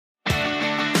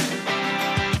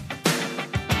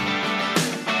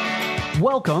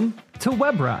Welcome to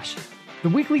WebRush, the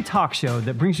weekly talk show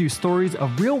that brings you stories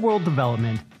of real-world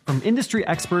development from industry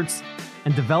experts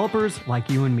and developers like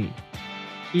you and me.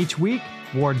 Each week,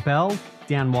 Ward Bell,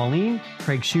 Dan Wallin,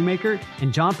 Craig Shoemaker,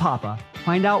 and John Papa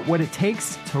find out what it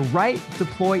takes to write,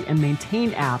 deploy, and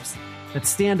maintain apps that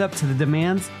stand up to the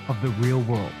demands of the real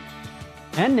world.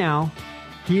 And now,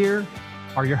 here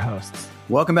are your hosts.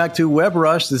 Welcome back to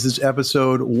WebRush. This is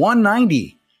episode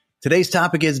 190. Today's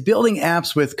topic is building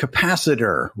apps with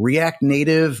Capacitor, React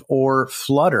Native, or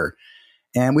Flutter.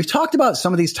 And we've talked about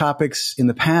some of these topics in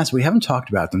the past. We haven't talked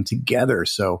about them together.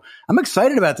 So I'm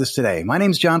excited about this today. My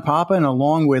name's John Papa, and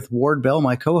along with Ward Bell,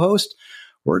 my co-host,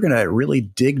 we're going to really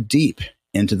dig deep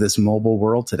into this mobile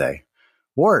world today.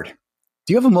 Ward,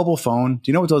 do you have a mobile phone? Do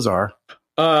you know what those are?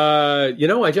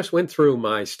 I just went through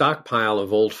my stockpile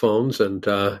of old phones, and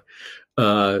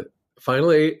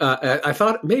finally, I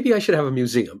thought maybe I should have a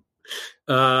museum.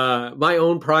 My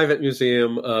own private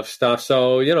museum of stuff.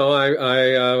 So,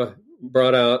 I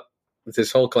brought out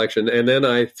this whole collection and then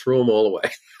I threw them all away.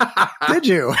 Did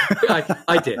you?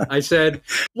 I did. I said,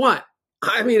 what?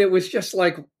 I mean, it was just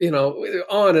like,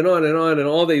 on and on and on and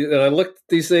all these, and I looked at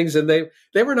these things and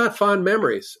they were not fond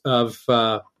memories of,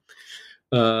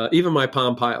 even my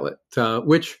Palm Pilot,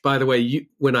 which, by the way,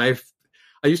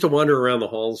 I used to wander around the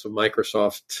halls of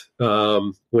Microsoft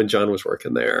when John was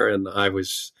working there, and I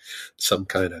was some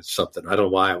kind of something. I don't know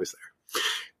why I was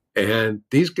there. And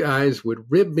these guys would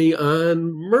rib me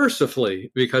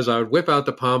unmercifully because I would whip out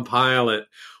the Palm Pilot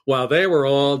while they were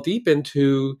all deep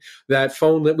into that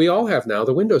phone that we all have now,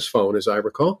 the Windows Phone, as I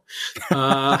recall.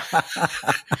 So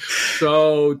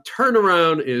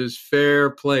turnaround is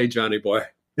fair play, Johnny boy.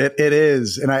 It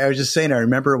is. And I was just saying, I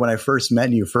remember when I first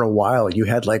met you for a while, you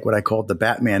had like what I called the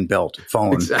Batman belt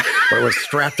phone, exactly. Where it was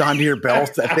strapped onto your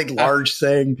belt, that big, large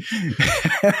thing.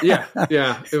 Yeah.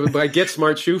 It was my Get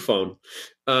Smart shoe phone.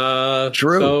 True.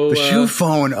 So, the shoe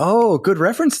phone. Oh, good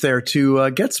reference there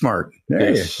to Get Smart.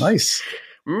 Hey, yes. Nice.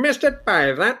 Missed it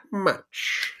by that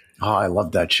much. Oh, I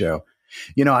love that show.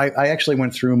 I actually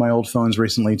went through my old phones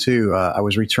recently, too. I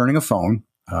was returning a phone.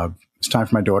 It's time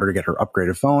for my daughter to get her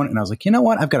upgraded phone. And I was like, you know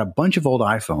what? I've got a bunch of old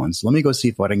iPhones. Let me go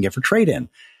see what I can get for trade-in.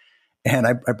 And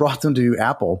I brought them to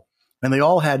Apple, and they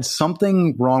all had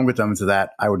something wrong with them to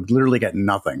that I would literally get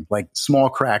nothing, like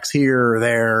small cracks here or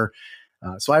there.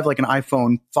 So I have like an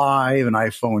iPhone 5, an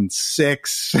iPhone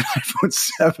 6, an iPhone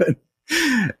 7.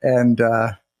 And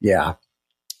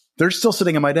they're still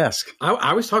sitting on my desk.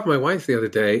 I was talking to my wife the other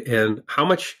day, and how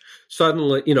much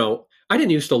suddenly, I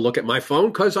didn't used to look at my phone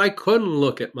because I couldn't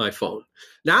look at my phone.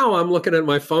 Now I'm looking at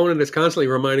my phone and it's constantly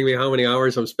reminding me how many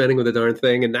hours I'm spending with the darn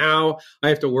thing. And now I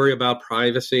have to worry about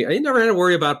privacy. I never had to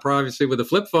worry about privacy with a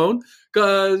flip phone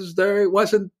because there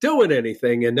wasn't doing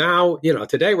anything. And now,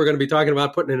 today we're going to be talking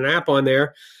about putting an app on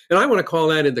there. And I want to call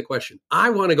that into question. I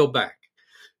want to go back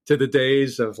to the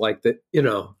days of like the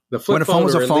flip phone. When a phone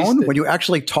was a phone? When you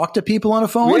actually talk to people on a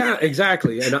phone? Yeah,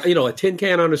 exactly. And, a tin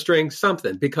can on a string,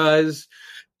 something, because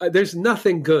there's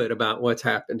nothing good about what's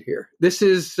happened here. This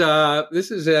is we're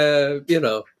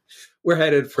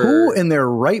headed for. Who in their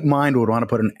right mind would want to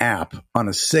put an app on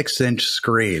a 6-inch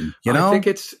screen?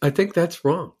 I think that's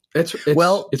wrong. It's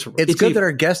good that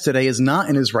our guest today is not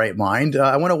in his right mind.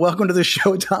 I want to welcome to the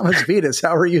show, Thomas Vitas.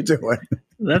 How are you doing?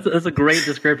 That's a great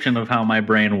description of how my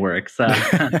brain works.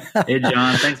 Hey,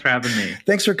 John, thanks for having me.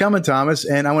 Thanks for coming, Thomas.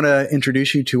 And I want to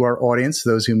introduce you to our audience,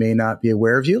 those who may not be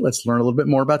aware of you. Let's learn a little bit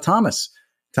more about Thomas.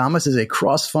 Thomas is a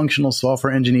cross-functional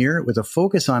software engineer with a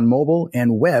focus on mobile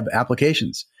and web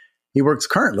applications. He works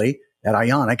currently at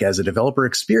Ionic as a developer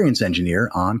experience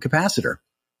engineer on Capacitor.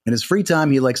 In his free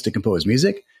time, he likes to compose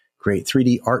music, create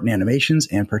 3D art and animations,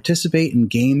 and participate in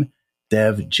game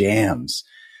dev jams.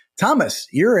 Thomas,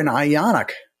 you're an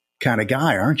Ionic kind of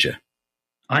guy, aren't you?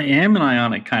 I am an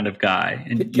Ionic kind of guy.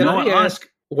 And Can I ask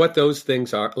what those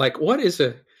things are? Like, what is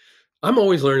I'm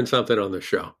always learning something on the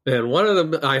show. And one of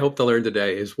them I hope to learn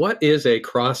today is, what is a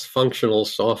cross-functional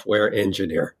software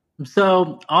engineer?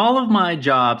 So all of my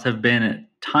jobs have been at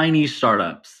tiny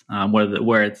startups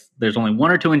where there's only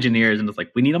one or two engineers, and it's like,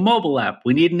 we need a mobile app,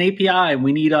 we need an API,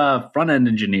 we need a front-end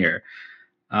engineer.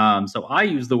 So I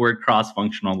use the word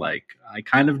cross-functional, like I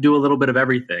kind of do a little bit of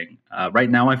everything.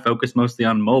 Right now I focus mostly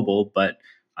on mobile, but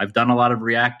I've done a lot of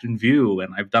React and Vue,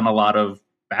 and I've done a lot of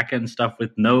back-end stuff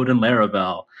with Node and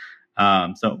Laravel.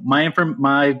 So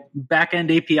my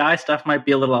back-end API stuff might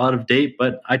be a little out of date,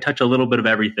 but I touch a little bit of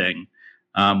everything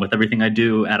with everything I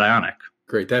do at Ionic.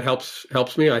 Great. That helps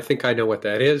me. I think I know what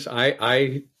that is.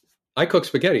 I cook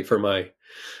spaghetti for my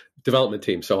development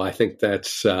team. So I think that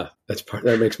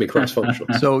makes me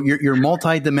cross-functional. So you're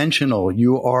multi-dimensional.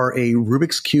 You are a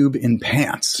Rubik's Cube in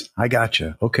pants. I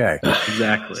gotcha. Okay.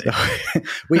 Exactly. So,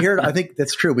 we hear, I think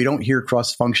that's true. We don't hear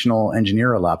cross-functional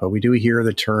engineer a lot, but we do hear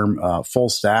the term full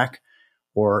stack.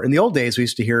 Or in the old days, we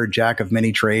used to hear jack of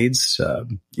many trades,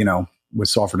 with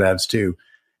software devs too.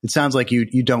 It sounds like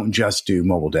you don't just do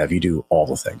mobile dev, you do all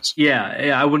the things.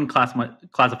 Yeah, I wouldn't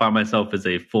classify myself as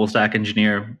a full stack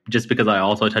engineer just because I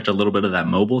also touch a little bit of that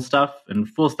mobile stuff. And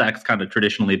full stack's kind of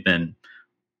traditionally been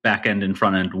back end and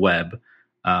front end web.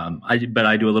 But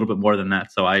I do a little bit more than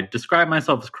that. So I describe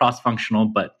myself as cross-functional,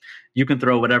 but you can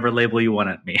throw whatever label you want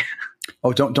at me.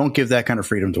 Oh, don't give that kind of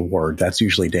freedom to Ward. That's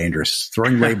usually dangerous.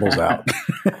 Throwing labels out.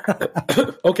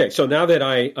 Okay, so now that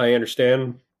I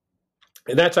understand,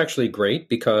 and that's actually great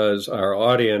because our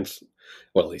audience,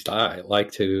 well, at least I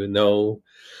like to know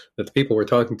that the people we're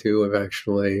talking to have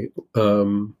actually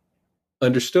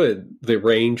understood the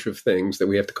range of things that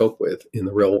we have to cope with in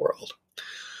the real world.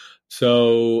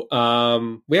 So,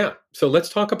 so let's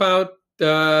talk about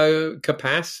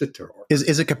capacitor.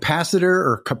 Is it capacitor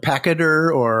or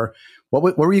capacitor or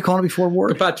what were you calling it before,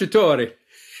 Ward? Capacitori.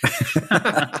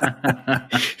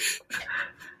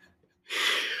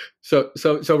 So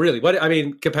really,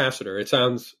 capacitor. It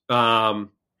sounds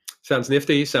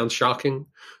nifty, sounds shocking.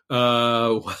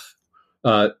 Tell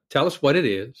us what it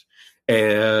is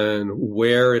and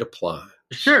where it applies.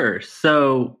 Sure.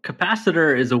 So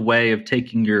capacitor is a way of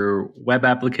taking your web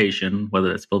application,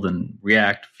 whether it's built in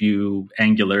React, Vue,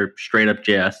 Angular, straight up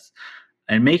JS,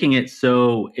 and making it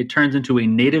so it turns into a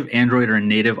native Android or a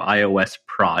native iOS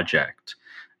project.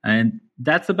 And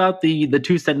that's about the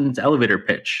two-sentence elevator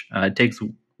pitch. It takes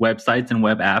websites and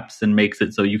web apps and makes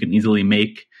it so you can easily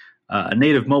make a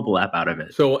native mobile app out of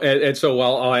it. So so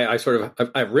while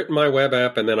I've written my web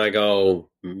app and then I go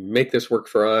make this work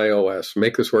for iOS,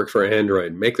 make this work for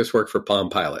Android, make this work for Palm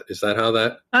Pilot. Is that how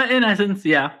that? In essence,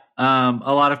 yeah.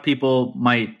 A lot of people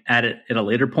might add it at a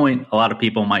later point. A lot of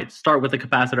people might start with a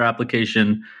capacitor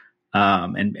application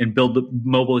and build the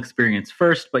mobile experience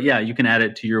first. But yeah, you can add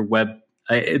it to your web.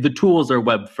 The tools are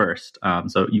web first,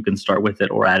 so you can start with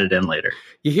it or add it in later.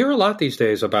 You hear a lot these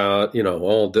days about,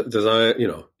 all design,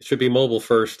 it should be mobile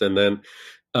first. And then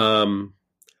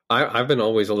I've been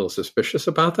always a little suspicious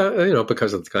about that,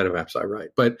 because of the kind of apps I write.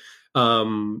 But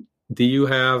do you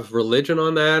have religion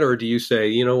on that? Or do you say,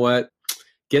 you know what,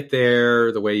 get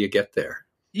there the way you get there?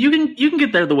 You can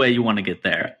get there the way you want to get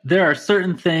there. There are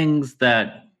certain things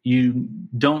that you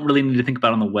don't really need to think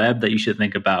about on the web that you should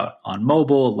think about on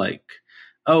mobile, like,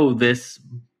 oh, this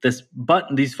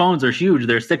button, these phones are huge.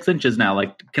 They're 6 inches now.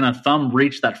 Like, can a thumb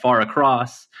reach that far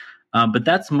across? But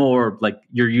that's more like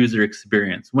your user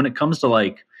experience. When it comes to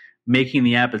like making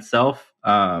the app itself,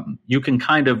 you can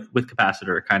kind of, with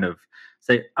Capacitor, kind of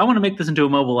say, I want to make this into a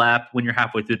mobile app when you're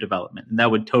halfway through development. And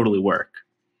that would totally work.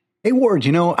 Hey, Ward,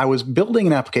 I was building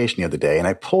an application the other day and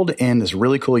I pulled in this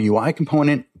really cool UI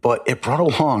component, but it brought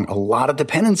along a lot of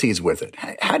dependencies with it.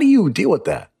 How do you deal with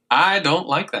that? I don't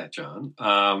like that, John.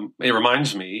 It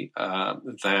reminds me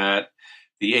that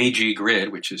the AG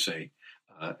grid, which is an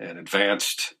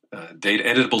advanced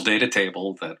editable data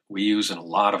table that we use in a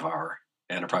lot of our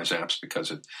enterprise apps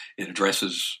because it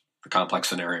addresses the complex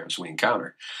scenarios we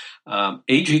encounter.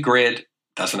 AG grid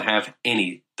doesn't have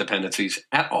any dependencies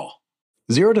at all.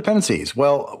 Zero dependencies.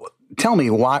 Well, tell me,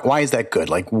 why is that good?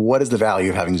 Like, what is the value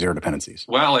of having zero dependencies?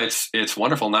 Well, it's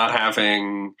wonderful not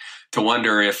having to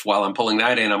wonder if while I'm pulling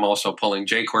that in, I'm also pulling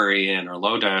jQuery in or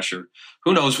Lodash or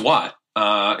who knows what,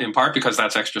 in part because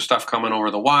that's extra stuff coming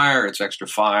over the wire. It's extra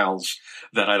files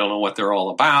that I don't know what they're all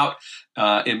about.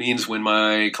 It means when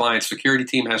my client security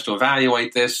team has to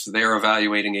evaluate this, they're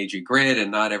evaluating AG Grid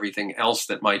and not everything else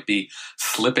that might be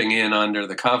slipping in under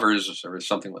the covers or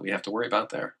something that we have to worry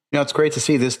about there. It's great to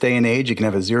see this day and age. You can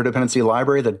have a zero dependency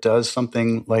library that does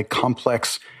something like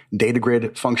complex data grid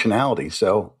functionality.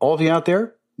 So all of you out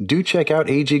there, do check out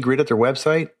AG Grid at their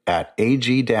website at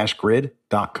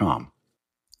ag-grid.com.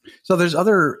 So there's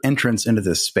other entrants into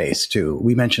this space too.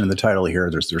 We mentioned in the title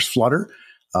here, there's Flutter,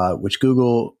 which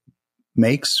Google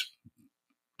makes,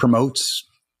 promotes,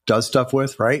 does stuff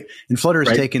with, right? And Flutter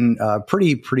has taken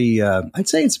pretty, I'd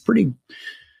say it's pretty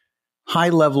high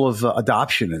level of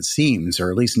adoption, it seems, or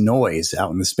at least noise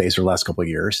out in the space for the last couple of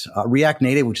years. React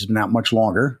Native, which has been out much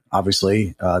longer,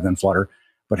 obviously, than Flutter,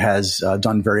 but has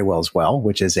done very well as well,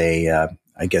 which is I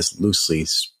guess loosely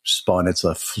spun. It's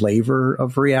a flavor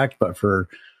of React, but for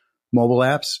mobile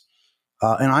apps.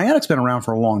 And Ionix been around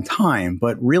for a long time,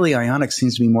 but really Ionix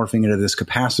seems to be morphing into this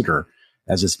Capacitor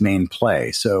as its main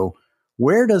play. So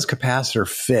where does Capacitor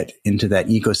fit into that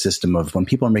ecosystem of when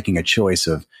people are making a choice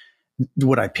of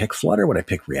would I pick Flutter? Would I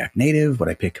pick React Native? Would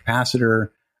I pick Capacitor?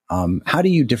 How do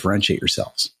you differentiate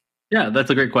yourselves? Yeah, that's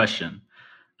a great question.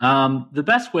 The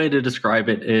best way to describe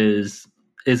it is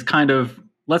kind of,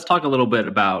 let's talk a little bit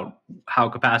about how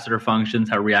Capacitor functions,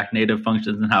 how React Native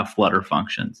functions, and how Flutter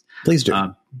functions. Please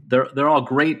do. They're all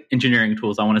great engineering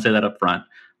tools. I want to say that up front.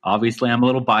 Obviously, I'm a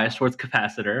little biased towards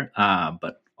Capacitor,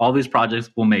 but all these projects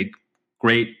will make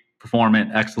great,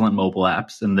 performant, excellent mobile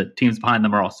apps, and the teams behind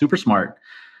them are all super smart.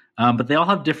 But they all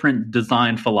have different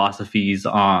design philosophies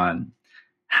on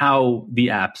how the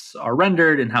apps are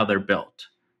rendered and how they're built.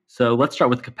 So let's start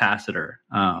with Capacitor.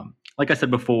 Like I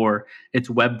said before, it's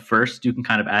web first. You can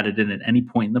kind of add it in at any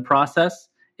point in the process.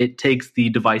 It takes the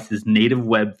device's native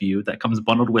web view that comes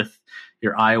bundled with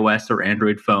your iOS or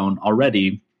Android phone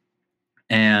already,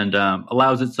 and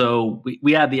allows it so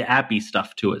we add the appy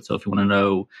stuff to it. So if you want to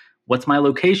know what's my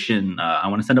location, I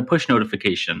want to send a push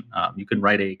notification, you can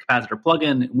write a Capacitor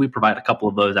plugin. We provide a couple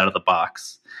of those out of the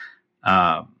box.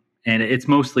 And it's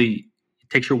mostly, it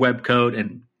takes your web code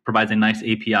and provides a nice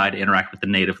API to interact with the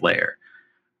native layer.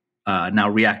 Now,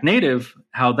 React Native,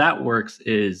 how that works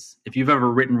is, if you've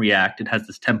ever written React, it has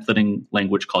this templating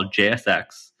language called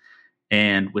JSX.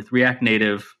 And with React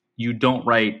Native, you don't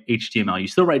write HTML. You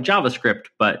still write JavaScript,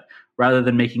 but rather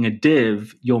than making a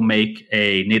div, you'll make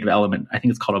a native element. I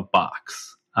think it's called a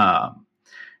box.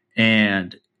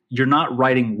 And you're not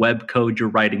writing web code, you're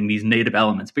writing these native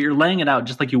elements, but you're laying it out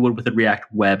just like you would with a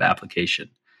React web application.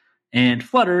 And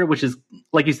Flutter, which is,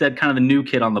 like you said, kind of the new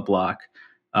kid on the block,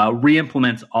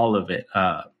 re-implements all of it.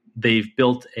 They've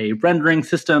built a rendering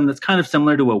system that's kind of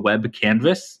similar to a web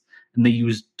canvas, and they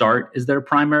use Dart as their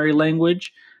primary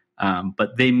language.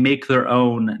 But they make their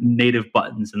own native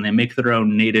buttons and they make their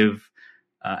own native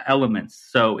elements.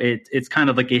 So it's kind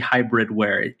of like a hybrid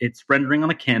where it's rendering on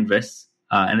a canvas,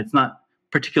 and it's not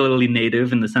particularly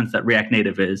native in the sense that React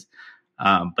Native is,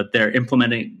 but they're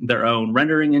implementing their own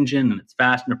rendering engine, and it's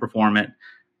fast and performant.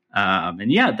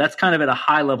 And yeah, that's kind of at a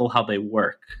high level how they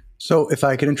work. So if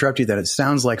I could interrupt you, that it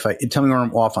sounds like, tell me where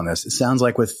I'm off on this. It sounds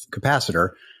like with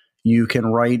Capacitor, you can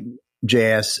write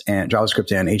JS and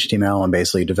JavaScript and HTML and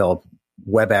basically develop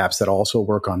web apps that also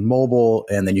work on mobile.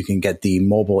 And then you can get the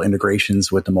mobile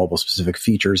integrations with the mobile specific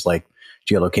features like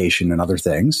geolocation and other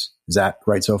things. Is that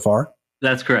right so far?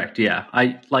 That's correct. Yeah.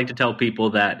 I like to tell people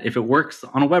that if it works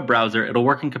on a web browser, it'll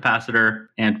work in Capacitor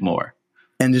and more.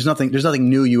 And there's nothing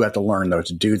new you have to learn though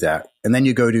to do that. And then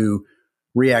you go to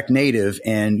React Native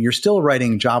and you're still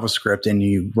writing JavaScript and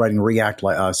you're writing React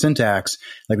syntax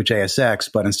like with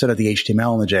JSX, but instead of the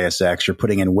HTML and the JSX, you're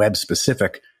putting in mobile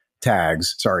specific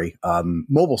tags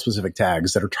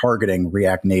that are targeting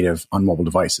React Native on mobile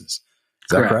devices.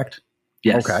 Is that correct?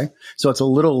 Yes. Okay. So it's a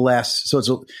little less, so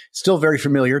it's still very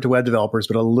familiar to web developers,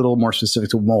 but a little more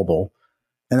specific to mobile.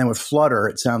 And then with Flutter,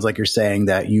 it sounds like you're saying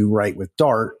that you write with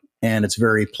Dart and it's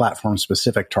very platform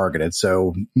specific targeted.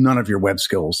 So none of your web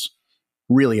skills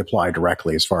really apply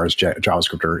directly as far as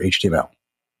JavaScript or HTML.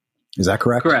 Is that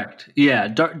correct? Correct. Yeah.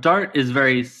 Dart is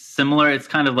very similar. It's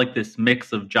kind of like this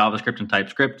mix of JavaScript and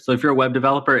TypeScript. So if you're a web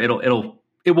developer,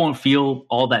 it won't feel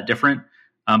all that different,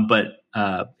 but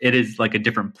it is like a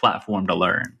different platform to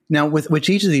learn. Now, with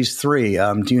each of these three,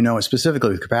 do you know,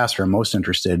 specifically with Capacitor, I'm most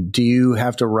interested, do you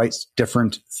have to write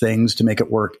different things to make it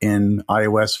work in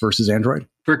iOS versus Android?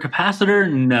 For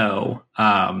Capacitor, no.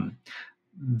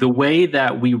 The way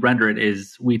that we render it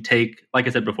is we take, like I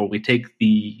said before, we take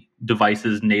the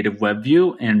device's native web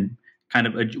view and kind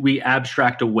of we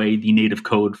abstract away the native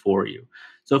code for you.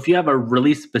 So if you have a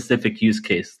really specific use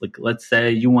case, like let's say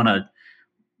you want to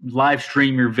live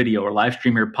stream your video or live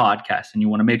stream your podcast and you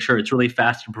want to make sure it's really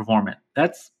fast and performant,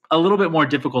 that's a little bit more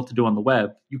difficult to do on the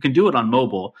web. You can do it on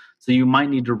mobile. So you might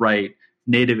need to write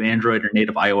native Android or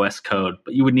native iOS code,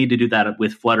 but you would need to do that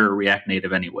with Flutter or React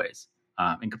Native anyways.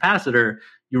 In Capacitor,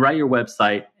 you write your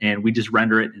website and we just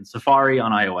render it in Safari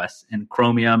on iOS and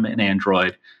Chromium and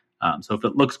Android. So if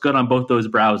it looks good on both those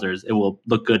browsers, it will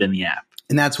look good in the app.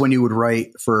 And that's when you would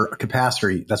write for a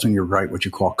Capacitor, that's when you write what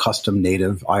you call custom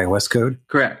native iOS code?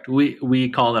 Correct. We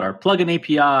call it our plugin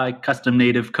API, custom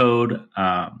native code.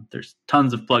 There's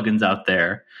tons of plugins out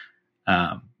there.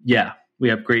 We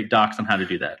have great docs on how to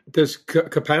do that. Does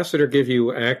Capacitor give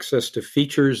you access to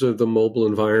features of the mobile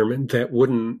environment that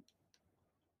wouldn't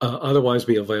otherwise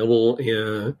be available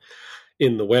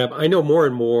in the web? I know more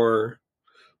and more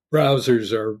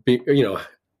browsers are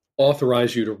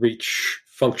authorize you to reach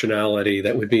functionality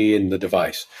that would be in the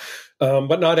device,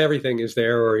 but not everything is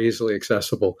there or easily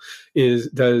accessible.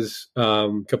 Does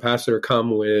Capacitor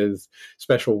come with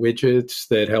special widgets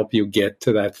that help you get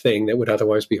to that thing that would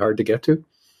otherwise be hard to get to?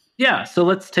 Yeah, so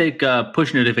let's take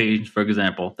push notifications, for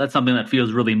example. That's something that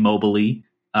feels really mobily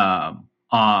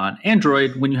on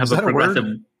Android when you have Is a that progressive... a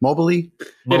word? Mobily?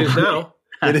 It is now.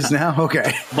 It is now?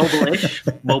 Okay. Mobile-ish,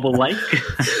 mobile-like.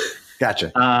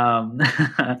 Gotcha.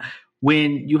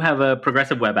 When you have a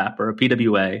progressive web app or a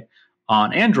PWA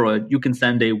on Android, you can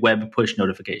send a web push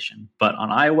notification. But on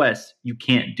iOS, you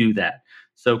can't do that.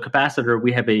 So Capacitor,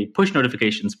 we have a push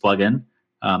notifications plugin.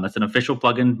 That's an official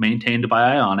plugin maintained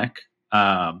by Ionic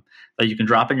that you can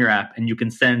drop in your app, and you can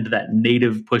send that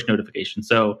native push notification.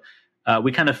 So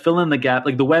we kind of fill in the gap.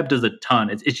 Like the web does a ton.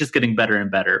 It's just getting better and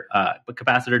better. But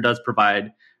Capacitor does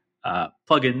provide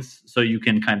plugins so you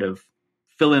can kind of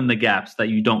fill in the gaps that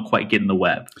you don't quite get in the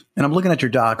web. And I'm looking at your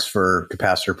docs for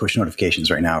Capacitor push notifications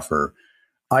right now for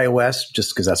iOS,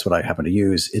 just because that's what I happen to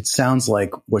use. It sounds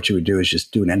like what you would do is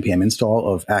just do an npm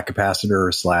install of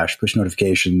 @capacitor / push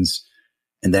notifications.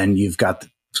 And then you've got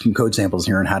some code samples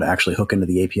here on how to actually hook into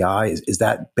the API. Is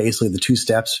that basically the 2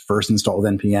 steps? First, install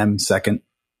with npm. Second,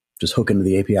 just hook into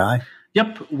the API?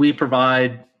 Yep. We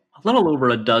provide a little over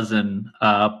a dozen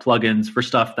plugins for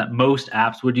stuff that most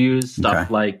apps would use. Stuff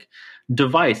like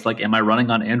device, like am I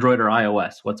running on Android or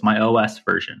iOS? What's my OS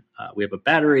version? We have a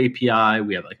battery API.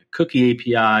 We have like a cookie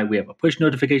API. We have a push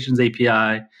notifications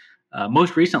API.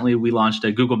 Most recently, we launched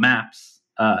a Google Maps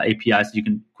API, so you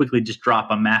can quickly just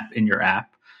drop a map in your app.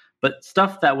 But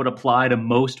stuff that would apply to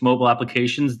most mobile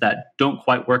applications that don't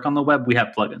quite work on the web, we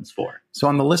have plugins for. So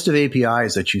on the list of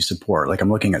APIs that you support, like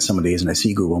I'm looking at some of these and I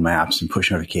see Google Maps and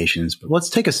push notifications, but let's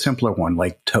take a simpler one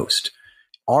like Toast.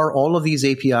 Are all of these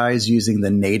APIs using the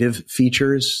native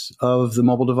features of the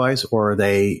mobile device, or are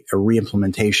they a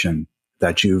re-implementation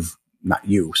that not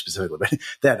you specifically, but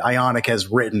that Ionic has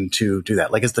written to do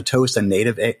that? Like, is the Toast a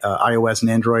native iOS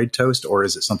and Android Toast, or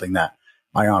is it something that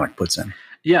Ionic puts in?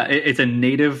 Yeah, it's a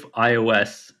native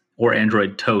iOS or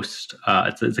Android Toast.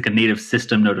 It's like a native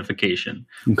system notification.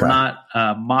 Okay. We're not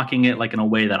mocking it like in a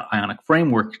way that Ionic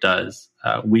Framework does.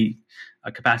 A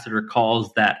Capacitor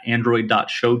calls that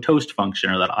Android.show toast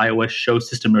function or that iOS show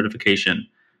system notification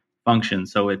function.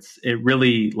 So it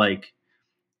really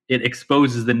it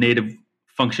exposes the native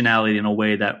functionality in a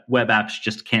way that web apps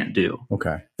just can't do.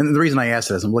 Okay. And the reason I asked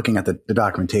that is I'm looking at the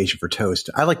documentation for Toast.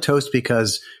 I like Toast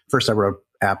because first I wrote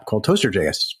an app called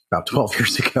Toaster.js about 12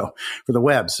 years ago for the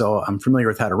web. So I'm familiar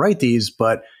with how to write these,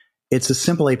 but it's a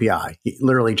simple API.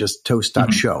 Literally just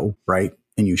toast.show, right?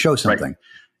 And you show something. Right.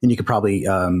 And you could probably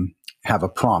have a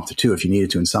prompt too if you needed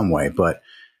to in some way. But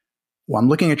I'm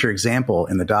looking at your example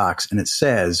in the docs, and it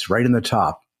says right in the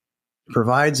top,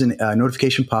 provides a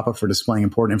notification pop-up for displaying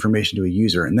important information to a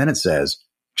user. And then it says,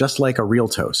 just like a real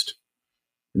toast.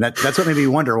 And that's what made me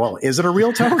wonder, well, is it a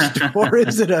real toast or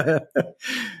is it a...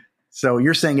 So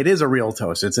you're saying it is a real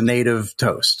toast. It's a native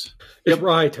toast. It's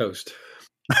rye toast.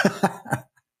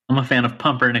 I'm a fan of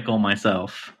pumpernickel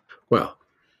myself. Well,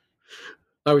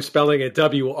 I was spelling it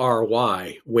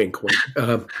W-R-Y, wink, wink.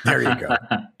 There you go.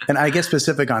 And I get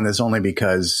specific on this only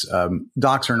because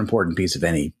docs are an important piece of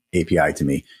any API to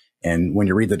me. And when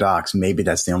you read the docs, maybe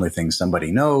that's the only thing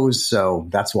somebody knows. So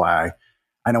that's why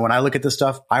I know when I look at this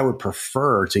stuff, I would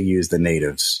prefer to use the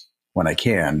natives when I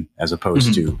can, as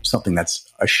opposed to something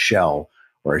that's a shell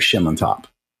or a shim on top.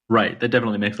 Right. That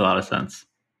definitely makes a lot of sense.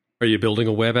 Are you building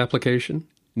a web application?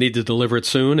 Need to deliver it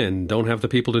soon and don't have the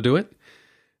people to do it?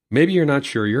 Maybe you're not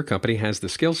sure your company has the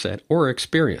skill set or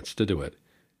experience to do it.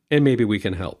 And maybe we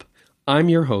can help. I'm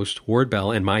your host, Ward Bell,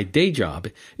 and my day job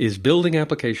is building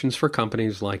applications for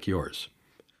companies like yours.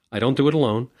 I don't do it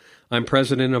alone. I'm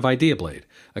president of IdeaBlade,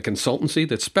 a consultancy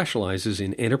that specializes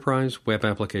in enterprise web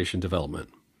application development.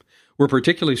 We're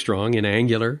particularly strong in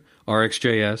Angular,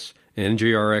 RxJS, and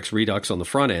NGRX Redux on the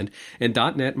front end, and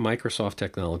 .NET and Microsoft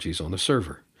technologies on the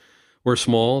server. We're a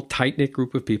small, tight-knit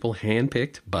group of people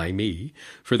handpicked by me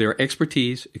for their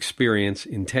expertise, experience,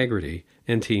 integrity,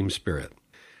 and team spirit.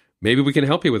 Maybe we can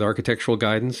help you with architectural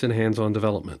guidance and hands-on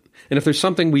development. And if there's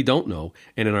something we don't know,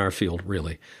 and in our field,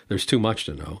 really, there's too much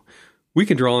to know, we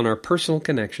can draw on our personal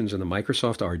connections in the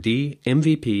Microsoft RD,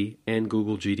 MVP, and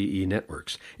Google GDE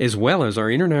networks, as well as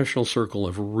our international circle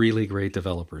of really great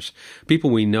developers, people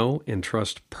we know and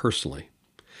trust personally.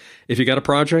 If you got a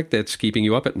project that's keeping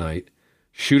you up at night,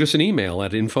 shoot us an email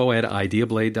at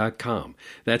info@ideablade.com.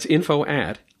 That's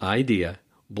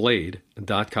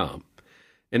info@ideablade.com.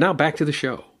 And now back to the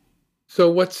show. So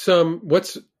what's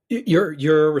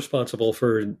you're responsible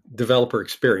for developer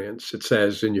experience, it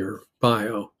says in your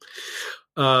bio.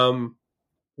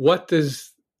 What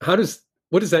does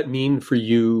that mean for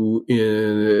you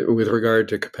with regard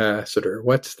to Capacitor?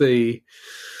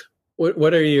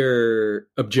 What are your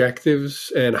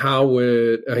objectives, and how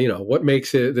would what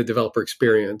makes it the developer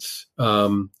experience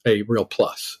a real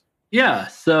plus? Yeah,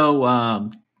 so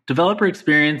developer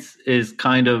experience is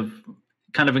kind of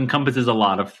encompasses a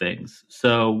lot of things.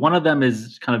 So one of them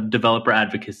is kind of developer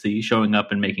advocacy, showing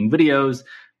up and making videos,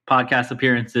 podcast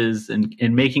appearances,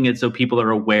 and making it so people are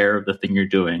aware of the thing you're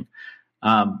doing.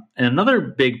 And another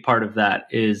big part of that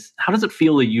is, how does it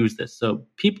feel to use this? So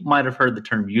people might have heard the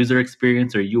term user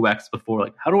experience or UX before.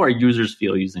 Like, how do our users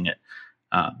feel using it?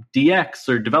 DX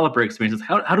or developer experiences,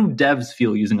 how do devs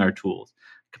feel using our tools?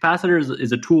 Capacitor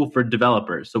is a tool for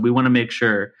developers. So we want to make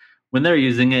sure when they're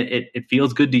using it, it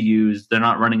feels good to use. They're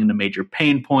not running into major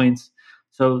pain points.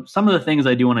 So some of the things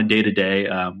I do on a day-to-day,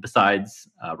 besides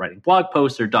writing blog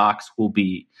posts or docs, will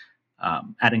be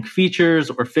adding features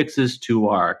or fixes to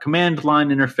our command line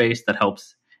interface that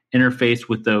helps interface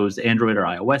with those Android or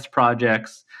iOS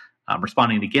projects,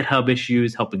 responding to GitHub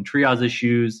issues, helping triage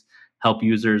issues, help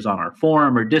users on our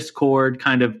forum or Discord,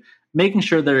 kind of making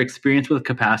sure their experience with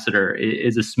Capacitor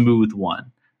is a smooth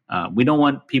one. We don't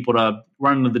want people to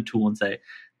run into the tool and say,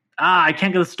 I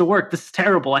can't get this to work. This is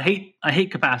terrible. I hate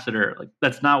Capacitor. Like,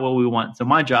 that's not what we want. So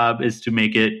my job is to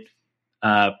make it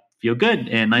feel good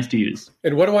and nice to use.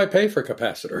 And what do I pay for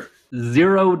Capacitor?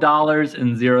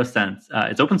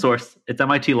 $0.00. It's open source. It's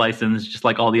MIT licensed, just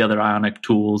like all the other Ionic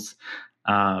tools.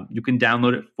 You can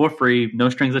download it for free, no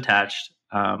strings attached.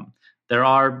 There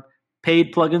are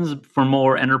paid plugins for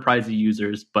more enterprise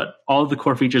users, but all of the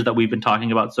core features that we've been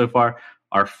talking about so far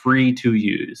are free to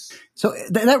use. So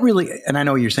that really, and I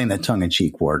know you're saying that tongue in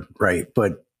cheek, Ward, right?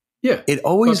 But yeah, it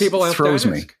always throws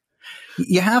me.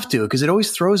 You have to, because it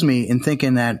always throws me in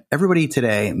thinking that everybody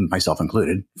today, myself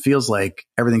included, feels like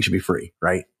everything should be free,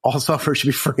 right? All software should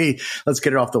be free. Let's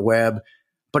get it off the web.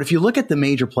 But if you look at the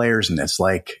major players in this,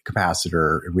 like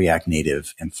Capacitor, React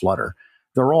Native, and Flutter,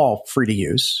 they're all free to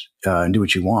use and do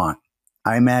what you want.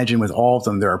 I imagine with all of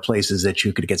them, there are places that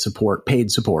you could get support,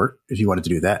 paid support, if you wanted to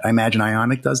do that. I imagine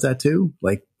Ionic does that too,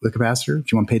 like the Capacitor,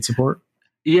 if you want paid support.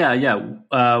 Yeah.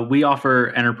 We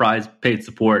offer enterprise paid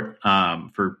support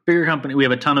for bigger companies. We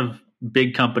have a ton of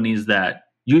big companies that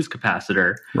use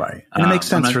Capacitor. Right. And it makes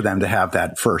sense for them to have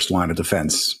that first line of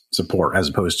defense support, as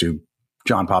opposed to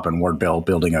John Papa and Ward Bell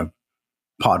building a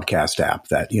podcast app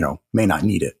that, may not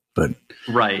need it. But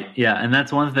right. Yeah. And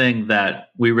that's one thing that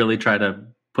we really try to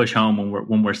push home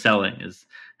when we're selling is,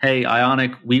 hey,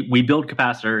 Ionic, we build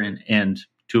Capacitor and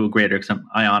to a greater extent,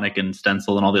 Ionic and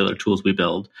Stencil and all the other tools we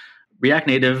build. React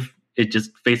Native,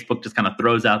 Facebook just kind of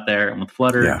throws out there, and with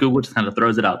Flutter, Google just kind of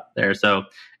throws it out there. So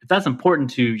if that's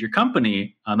important to your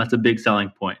company, that's a big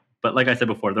selling point. But like I said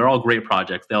before, they're all great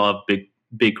projects. They all have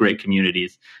big, great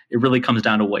communities. It really comes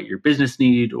down to what your business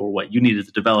need or what you need as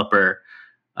a developer,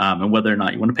 and whether or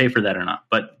not you want to pay for that or not.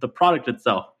 But the product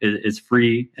itself is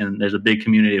free, and there's a big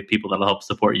community of people that'll help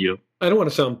support you. I don't want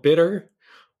to sound bitter,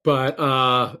 but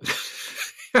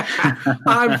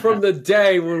I'm from the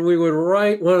day when we would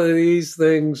write one of these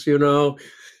things, and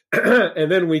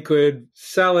then we could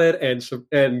sell it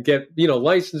and get,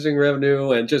 licensing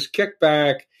revenue and just kick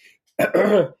back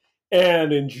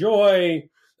and enjoy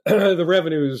the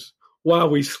revenues while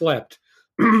we slept.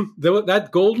 That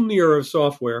golden era of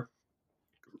software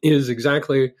is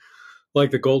exactly like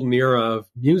the golden era of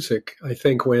music, I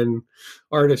think, when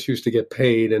artists used to get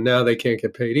paid and now they can't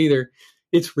get paid either.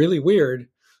 It's really weird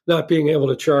not being able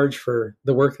to charge for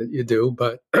the work that you do,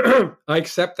 but I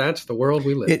accept that's the world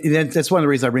we live in. That's one of the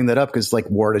reasons I bring that up, because like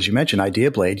Ward, as you mentioned,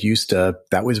 IdeaBlade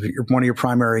that was one of your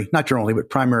primary, not your only, but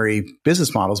primary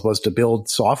business models was to build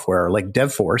software like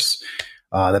DevForce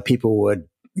that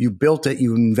you built it,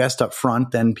 you invest up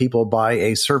front, then people buy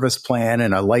a service plan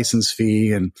and a license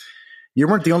fee, and you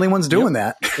weren't the only ones doing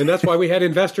that. And that's why we had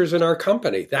investors in our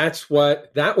company. That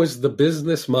was the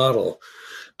business model.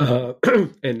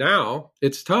 And now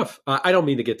it's tough. I don't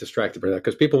mean to get distracted by that,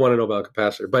 because people want to know about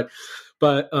Capacitor, but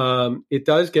it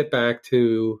does get back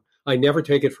to, I never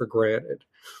take it for granted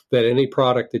that any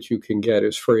product that you can get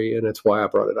is free, and it's why I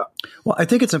brought it up. Well, I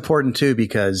think it's important too,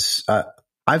 because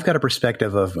I've got a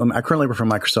perspective of, I currently work for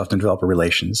Microsoft in developer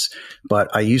relations,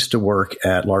 but I used to work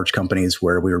at large companies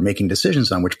where we were making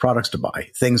decisions on which products to buy,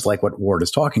 things like what Ward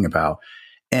is talking about.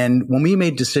 And when we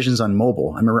made decisions on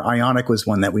mobile, I remember Ionic was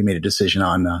one that we made a decision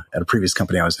on at a previous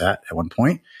company I was at one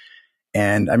point.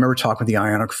 And I remember talking with the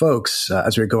Ionic folks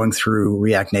as we were going through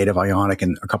React Native, Ionic,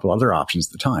 and a couple other options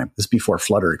at the time. This is before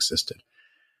Flutter existed.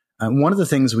 One of the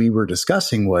things we were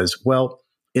discussing was, well,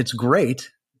 it's great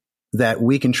that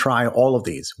we can try all of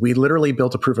these. We literally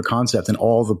built a proof of concept in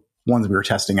all the ones we were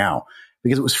testing out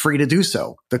because it was free to do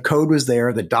so. The code was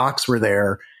there. The docs were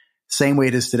there. same way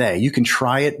it is today. You can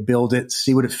try it, build it,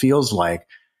 see what it feels like.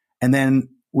 And then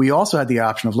we also had the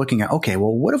option of looking at, okay,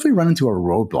 well, what if we run into a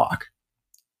roadblock?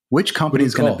 Which company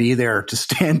is going to be there to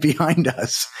stand behind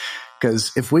us?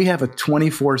 Because if we have a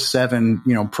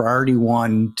 24/7, priority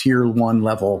one, tier one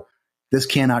level, this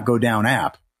cannot go down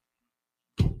app,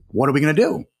 what are we going to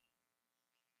do?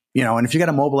 And if you got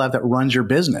a mobile app that runs your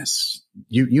business,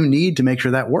 you need to make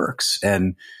sure that works.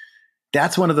 And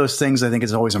that's one of those things I think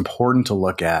is always important to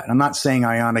look at. And I'm not saying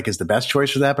Ionic is the best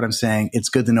choice for that, but I'm saying it's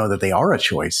good to know that they are a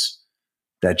choice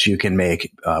that you can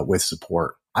make with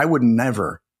support. I would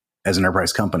never, as an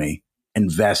enterprise company,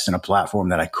 invest in a platform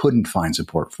that I couldn't find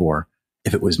support for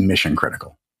if it was mission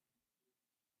critical.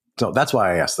 So that's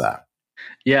why I asked that.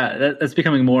 Yeah, that's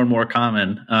becoming more and more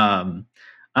common.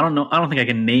 I don't know. I don't think I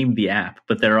can name the app,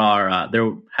 but there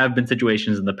have been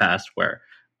situations in the past where,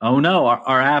 oh no,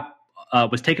 our app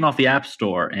was taken off the App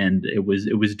Store, and it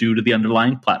was due to the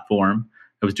underlying platform.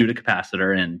 It was due to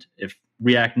Capacitor, and if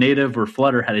React Native or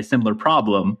Flutter had a similar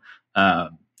problem,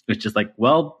 it's just like,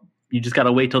 well, you just got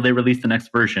to wait till they release the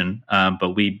next version.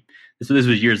 But this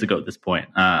was years ago at this point.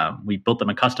 We built them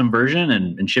a custom version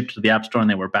and shipped it to the App Store, and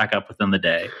they were back up within the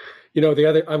day. I'm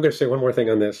going to say one more thing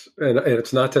on this, and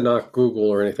it's not to knock Google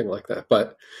or anything like that,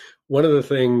 but one of the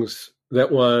things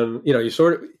that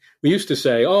we used to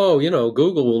say,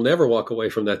 Google will never walk away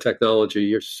from that technology.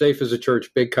 You're safe as a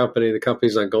church, big company. The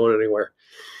company's not going anywhere.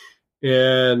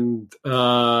 And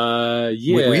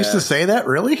we used to say that,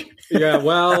 really? Yeah,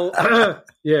 well,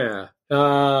 yeah,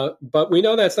 but we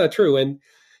know that's not true. And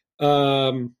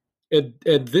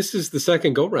this is the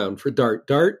second go round for Dart.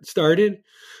 Dart started,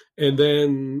 and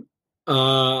then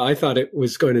I thought it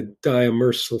was going to die a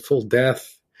merciful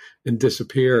death and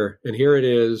disappear. And here it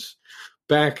is,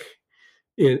 back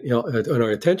on our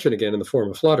attention again in the form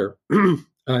of Flutter.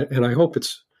 And I hope it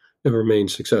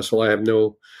remains successful. I have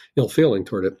no ill feeling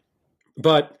toward it.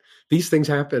 But these things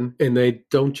happen, and they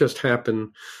don't just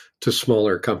happen to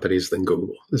smaller companies than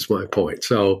Google, is my point.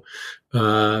 So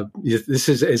this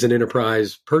is, as an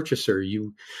enterprise purchaser,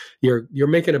 you're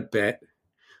making a bet.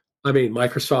 I mean,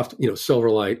 Microsoft,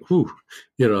 Silverlight,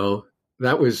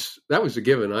 that was a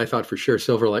given. I thought for sure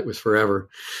Silverlight was forever.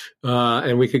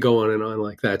 And we could go on and on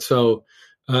like that. So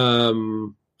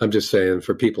I'm just saying,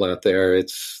 for people out there,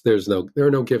 there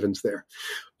are no givens there.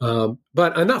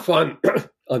 But enough on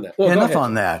that. Well, enough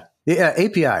on that. Yeah,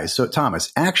 APIs. So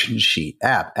Thomas, Action Sheet,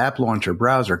 app launcher,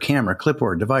 browser, camera,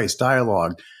 clipboard, device,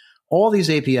 dialogue, all these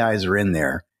APIs are in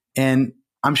there. And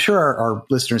I'm sure our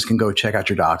listeners can go check out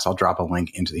your docs. I'll drop a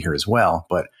link into here as well.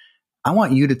 But I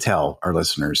want you to tell our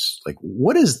listeners,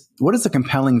 what is the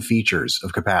compelling features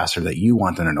of Capacitor that you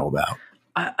want them to know about?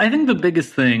 I think the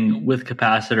biggest thing with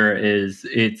Capacitor is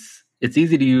it's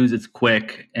easy to use, it's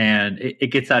quick, and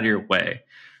it gets out of your way.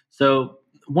 So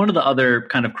one of the other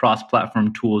kind of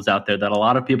cross-platform tools out there that a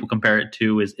lot of people compare it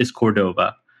to is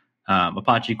Cordova.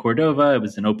 Apache Cordova, it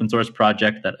was an open source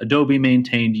project that Adobe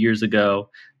maintained years ago.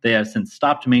 They have since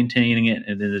stopped maintaining it,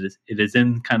 and it is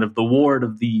in kind of the ward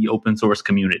of the open source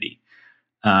community.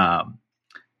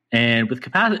 And with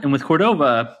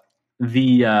Cordova,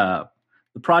 the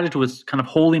project was kind of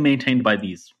wholly maintained by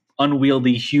these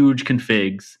unwieldy, huge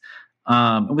configs.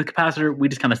 And with Capacitor, we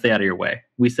just kind of stay out of your way.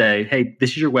 We say, hey, this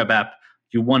is your web app.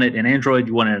 You want it in Android,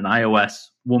 you want it in iOS,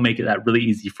 we'll make that really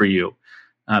easy for you.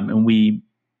 And we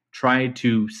try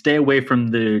to stay away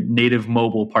from the native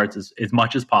mobile parts as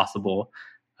much as possible,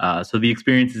 so the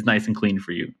experience is nice and clean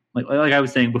for you. Like I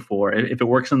was saying before, if it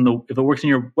works in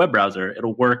your web browser,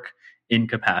 it'll work in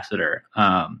Capacitor.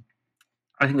 I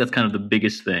think that's kind of the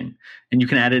biggest thing, and you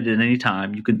can add it at any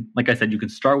time. You can, like I said, you can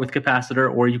start with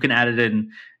Capacitor, or you can add it in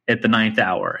at the 9th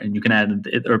hour, and you can add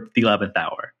it or the 11th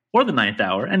hour, or the 9th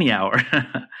hour, any hour.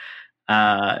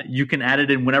 You can add it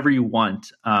in whenever you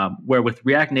want. Where with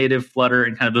React Native, Flutter,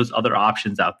 and kind of those other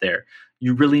options out there,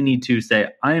 you really need to say,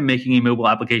 I am making a mobile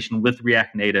application with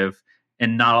React Native,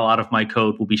 and not a lot of my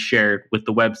code will be shared with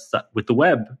the web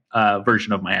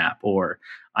version of my app. Or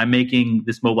I'm making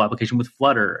this mobile application with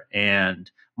Flutter, and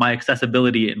my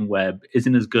accessibility in web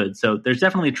isn't as good. So there's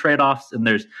definitely trade-offs, and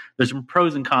there's some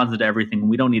pros and cons to everything.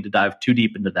 We don't need to dive too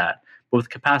deep into that. But with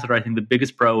Capacitor, I think the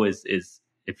biggest pro is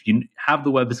if you have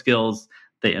the web skills,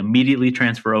 they immediately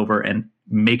transfer over, and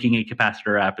making a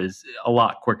Capacitor app is a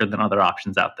lot quicker than other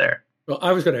options out there. Well,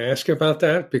 I was going to ask you about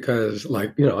that because,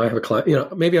 I have a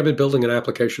client, maybe I've been building an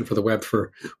application for the web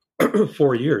for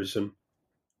 4 years, and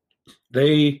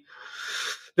they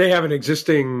have an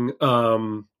existing,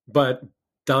 but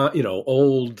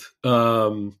old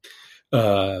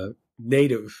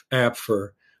native app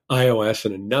for iOS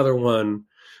and another one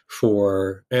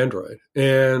for Android.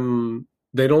 And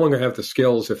they no longer have the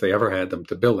skills if they ever had them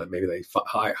to build it. Maybe they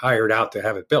hired out to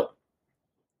have it built.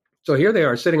 So here they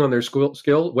are sitting on their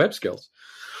web skills.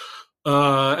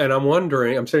 And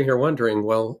I'm sitting here wondering,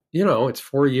 well, it's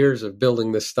 4 years of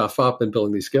building this stuff up and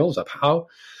building these skills up.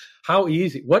 How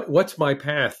easy, what's my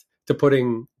path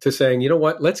to saying, you know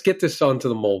what, let's get this onto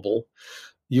the mobile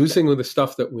using the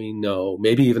stuff that we know,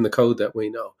 maybe even the code that we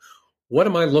know. What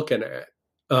am I looking at?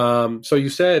 So you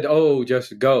said,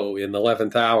 just go in the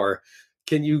 11th hour.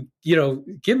 Can you,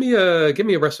 give me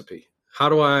a recipe? What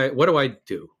do I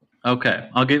do? Okay.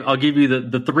 I'll give you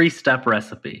the 3-step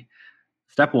recipe.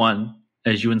 Step 1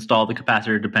 is you install the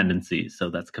capacitor dependencies. So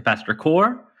that's capacitor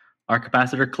core, our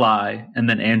capacitor CLI, and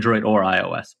then Android or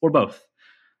iOS, or both.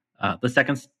 The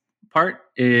second part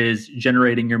is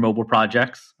generating your mobile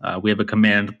projects. We have a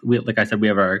command, like I said, we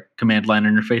have our command line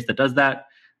interface that does that.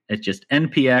 It's just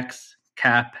npx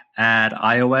cap add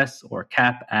iOS or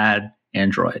cap add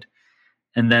Android.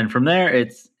 And then from there,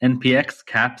 it's npx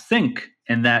cap sync.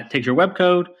 And that takes your web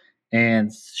code and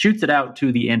shoots it out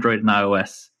to the Android and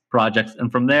iOS projects.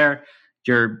 And from there,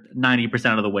 you're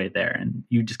 90% of the way there. And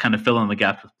you just kind of fill in the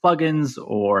gaps with plugins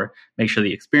or make sure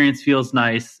the experience feels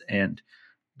nice. And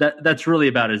that's really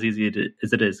about as easy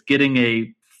as it is. Getting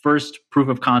a first proof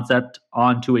of concept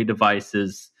onto a device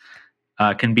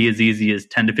can be as easy as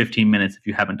 10 to 15 minutes if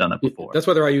you haven't done it before. That's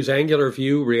whether I use Angular,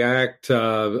 Vue, React,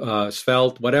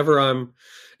 Svelte, whatever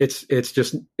it's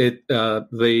just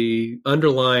the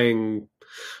underlying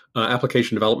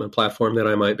application development platform that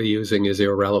I might be using is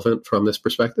irrelevant from this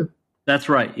perspective. That's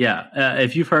right. Yeah.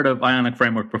 If you've heard of Ionic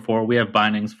Framework before, we have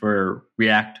bindings for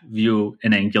React, Vue,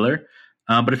 and Angular.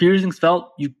 But if you're using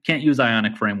Svelte, you can't use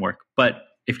Ionic Framework. But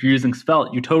if you're using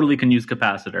Svelte, you totally can use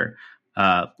Capacitor.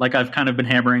 Like I've kind of been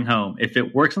hammering home, if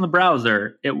it works in the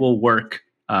browser, it will work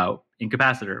in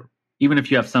Capacitor. Even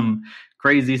if you have some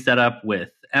crazy setup with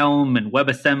Elm and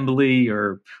WebAssembly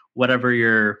or whatever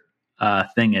your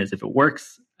thing is, if it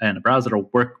works in a browser, it'll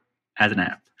work as an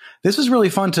app. This is really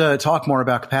fun to talk more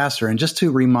about Capacitor. And just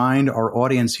to remind our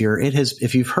audience here,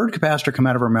 if you've heard Capacitor come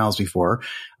out of our mouths before,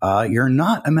 you're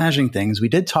not imagining things. We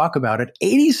did talk about it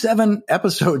 87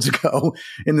 episodes ago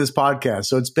in this podcast.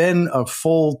 So it's been a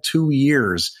full 2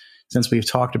 years since we've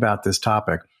talked about this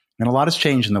topic. And a lot has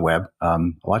changed in the web. A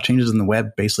lot changes in the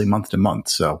web basically month to month.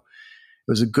 So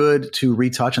it was good to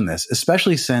retouch on this,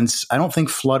 especially since I don't think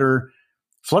Flutter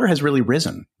has really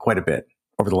risen quite a bit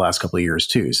over the last couple of years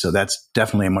too. So that's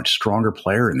definitely a much stronger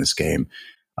player in this game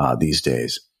these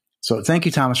days. So thank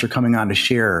you, Thomas, for coming on to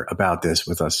share about this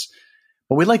with us.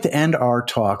 But we'd like to end our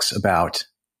talks about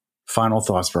final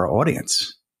thoughts for our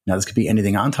audience. Now, this could be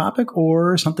anything on topic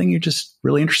or something you're just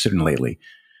really interested in lately.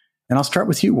 And I'll start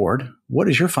with you, Ward. What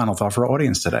is your final thought for our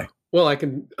audience today? Well, I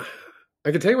can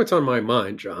tell you what's on my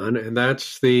mind, John, and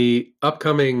that's the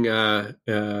upcoming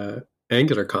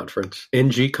Angular conference,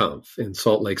 NGConf in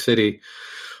Salt Lake City,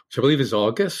 which I believe is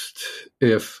August,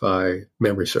 if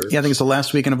memory serves. Yeah, I think it's the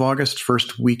last weekend of August,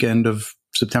 first weekend of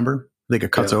September. I think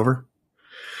it cuts over.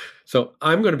 So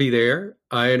I'm going to be there.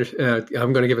 I'm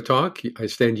going to give a talk. I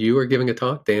understand you are giving a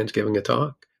talk. Dan's giving a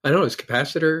talk. I don't know. Is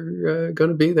Capacitor going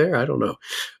to be there? I don't know.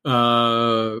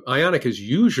 Ionic is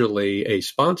usually a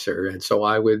sponsor, and so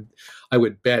I would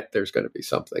bet there's going to be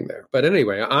something there. But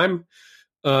anyway, I'm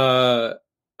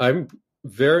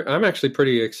actually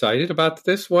pretty excited about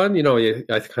this one.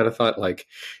 I kind of thought like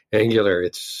Angular,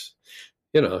 it's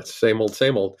same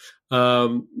old.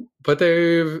 But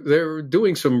they're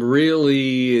doing some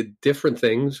really different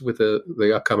things with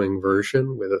the upcoming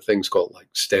version, with things called like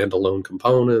standalone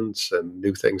components and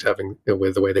new things having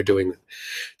with the way they're doing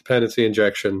dependency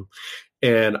injection.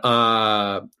 And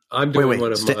I'm doing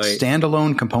one of my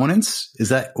standalone components. Is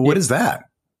that?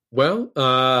 Well,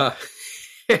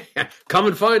 come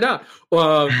and find out.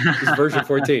 This is version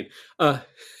 14.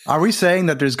 Are we saying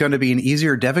that there's going to be an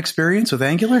easier dev experience with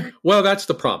Angular? Well, that's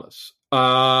the promise.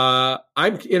 I'm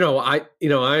an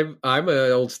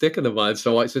old stick in the mud.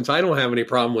 So since I don't have any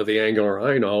problem with the Angular,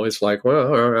 I know it's like,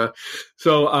 well,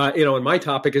 and my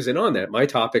topic isn't on that. My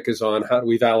topic is on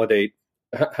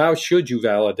how should you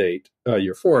validate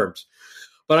your forms?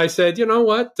 But I said, you know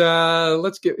what?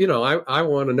 Let's get, I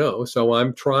want to know. So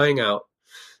I'm trying out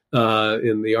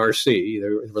in the RC,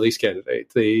 the release candidate,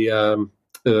 the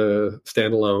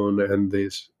standalone and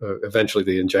these eventually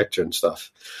the injection stuff.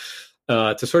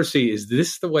 To sort of see, is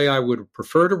this the way I would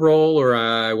prefer to roll,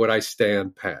 or would I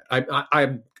stand pat?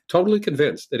 I'm totally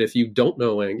convinced that if you don't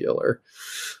know Angular,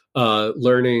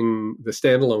 learning the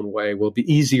standalone way will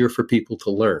be easier for people to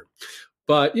learn.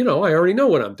 But, I already know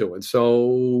what I'm doing. So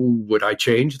would I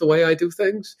change the way I do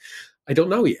things? I don't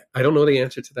know yet. I don't know the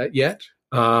answer to that yet.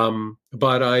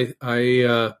 But I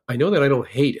know that I don't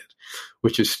hate it,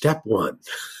 which is step one.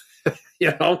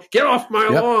 Get off my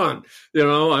lawn.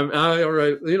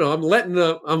 I'm letting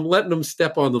them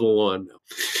step onto the lawn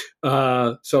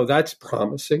now. So that's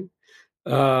promising.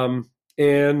 And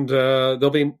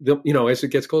they'll as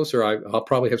it gets closer, I'll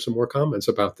probably have some more comments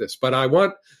about this. But I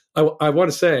want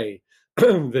to say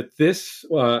that this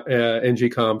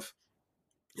NGConf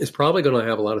is probably going to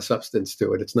have a lot of substance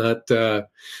to it. It's not they're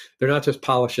not just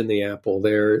polishing the apple.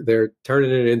 They're turning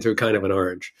it into kind of an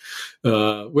orange,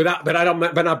 but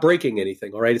not breaking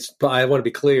anything. All right, I want to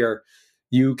be clear.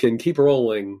 You can keep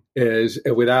rolling as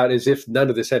if none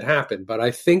of this had happened. But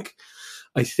I think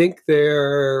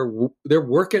their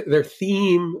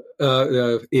theme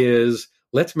is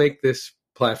let's make this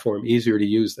platform easier to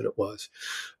use than it was.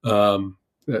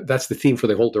 That's the theme for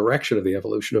the whole direction of the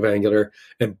evolution of Angular.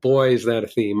 And boy, is that a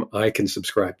theme I can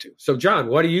subscribe to. So, John,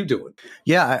 what are you doing?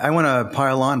 Yeah, I want to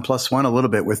pile on +1 a little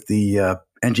bit with the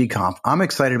NGConf. I'm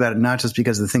excited about it, not just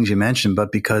because of the things you mentioned,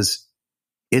 but because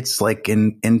it's like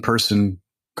an in-person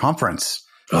conference.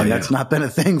 And that's not been a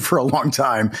thing for a long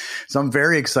time. So I'm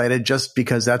very excited just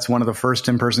because that's one of the first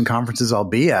in-person conferences I'll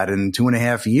be at in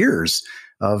 2.5 years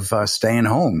of staying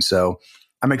home. So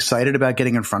I'm excited about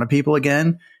getting in front of people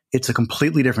again. It's a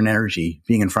completely different energy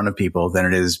being in front of people than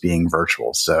it is being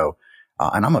virtual. So,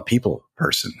 and I'm a people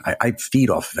person. I feed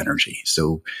off of energy.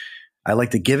 So I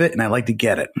like to give it and I like to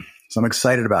get it. So I'm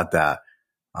excited about that.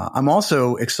 I'm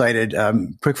also excited.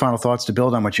 Quick final thoughts to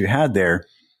build on what you had there.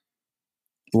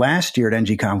 Last year at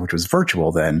NGConf, which was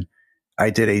virtual then, I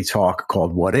did a talk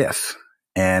called What If?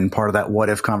 And part of that what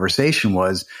if conversation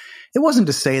was, it wasn't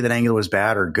to say that Angular was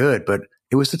bad or good, but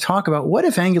it was to talk about what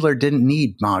if Angular didn't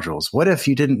need modules? What if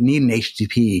you didn't need an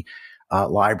HTTP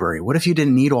library? What if you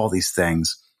didn't need all these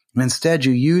things? And instead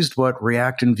you used what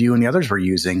React and Vue and the others were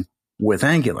using with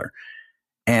Angular.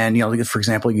 And, for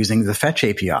example, using the Fetch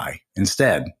API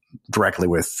instead directly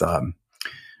with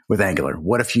Angular.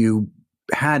 What if you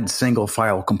had single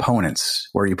file components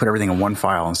where you put everything in one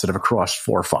file instead of across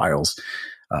 4 files,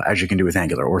 as you can do with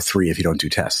Angular, or 3 if you don't do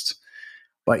tests.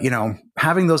 But,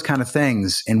 having those kind of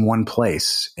things in one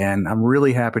place. And I'm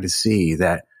really happy to see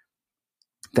that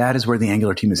is where the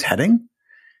Angular team is heading,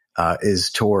 is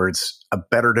towards a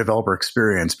better developer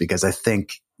experience, because I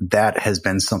think that has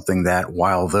been something that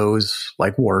while those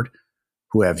like Ward,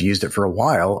 who have used it for a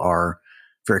while, are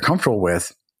very comfortable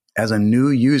with, as a new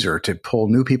user to pull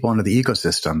new people into the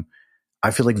ecosystem,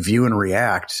 I feel like Vue and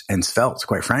React and Svelte,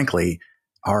 quite frankly,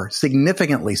 are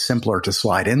significantly simpler to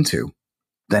slide into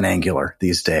than Angular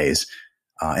these days.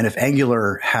 And if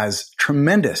Angular has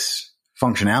tremendous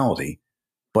functionality,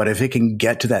 but if it can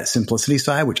get to that simplicity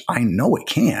side, which I know it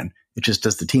can, it just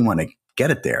does the team want to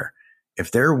get it there.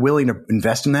 If they're willing to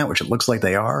invest in that, which it looks like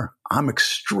they are, I'm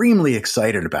extremely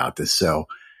excited about this. So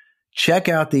check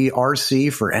out the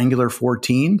RC for Angular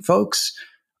 14, folks.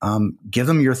 Give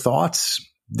them your thoughts.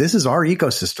 This is our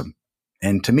ecosystem.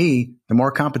 And to me, the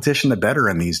more competition, the better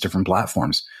in these different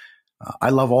platforms. I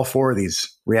love all 4 of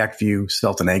these: React, Vue,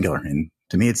 Svelte, and Angular. And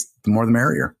to me, it's the more the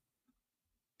merrier.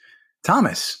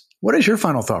 Thomas, what is your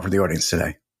final thought for the audience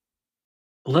today?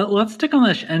 Let's stick on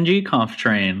this NGConf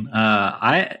train.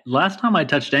 Last time I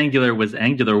touched Angular was the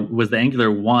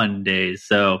Angular 1 days.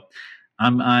 So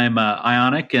I'm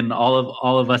Ionic, and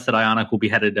all of us at Ionic will be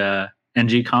headed to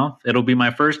NGConf. It'll be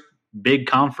my first big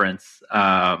conference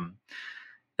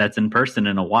that's in person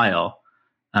in a while.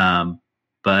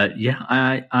 But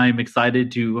yeah, I'm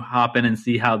excited to hop in and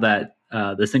see how that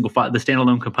the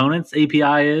standalone components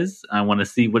API is. I want to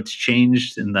see what's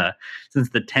changed since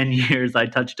the 10 years I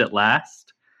touched it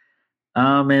last.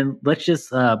 And let's just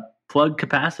plug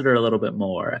Capacitor a little bit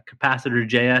more.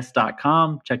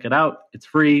 Capacitorjs.com. Check it out. It's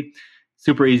free.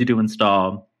 Super easy to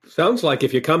install. Sounds like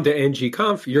if you come to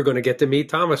NGConf, you're going to get to meet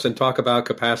Thomas and talk about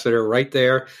Capacitor right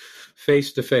there,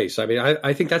 face to face. I mean,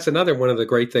 I think that's another one of the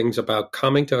great things about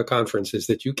coming to a conference is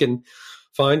that you can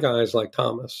find guys like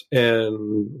Thomas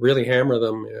and really hammer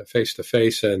them face to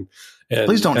face and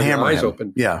please don't hammer eyes him.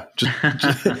 Open. Yeah,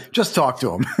 just talk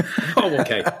to him. Oh,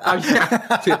 okay.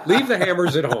 Leave the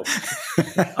hammers at home.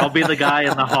 I'll be the guy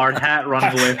in the hard hat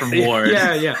running away from Ward.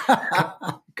 Yeah.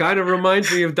 Kind of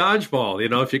reminds me of dodgeball.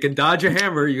 If you can dodge a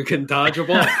hammer, you can dodge a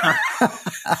ball.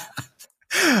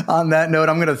 On that note,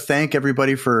 I'm going to thank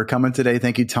everybody for coming today.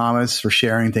 Thank you, Thomas, for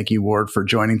sharing. Thank you, Ward, for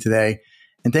joining today.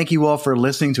 And thank you all for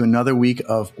listening to another week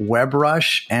of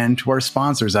WebRush, and to our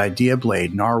sponsors,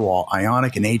 IdeaBlade, Narwhal,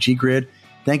 Ionic, and AGGrid.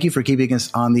 Thank you for keeping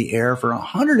us on the air for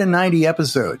 190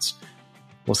 episodes.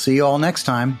 We'll see you all next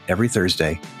time, every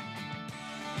Thursday.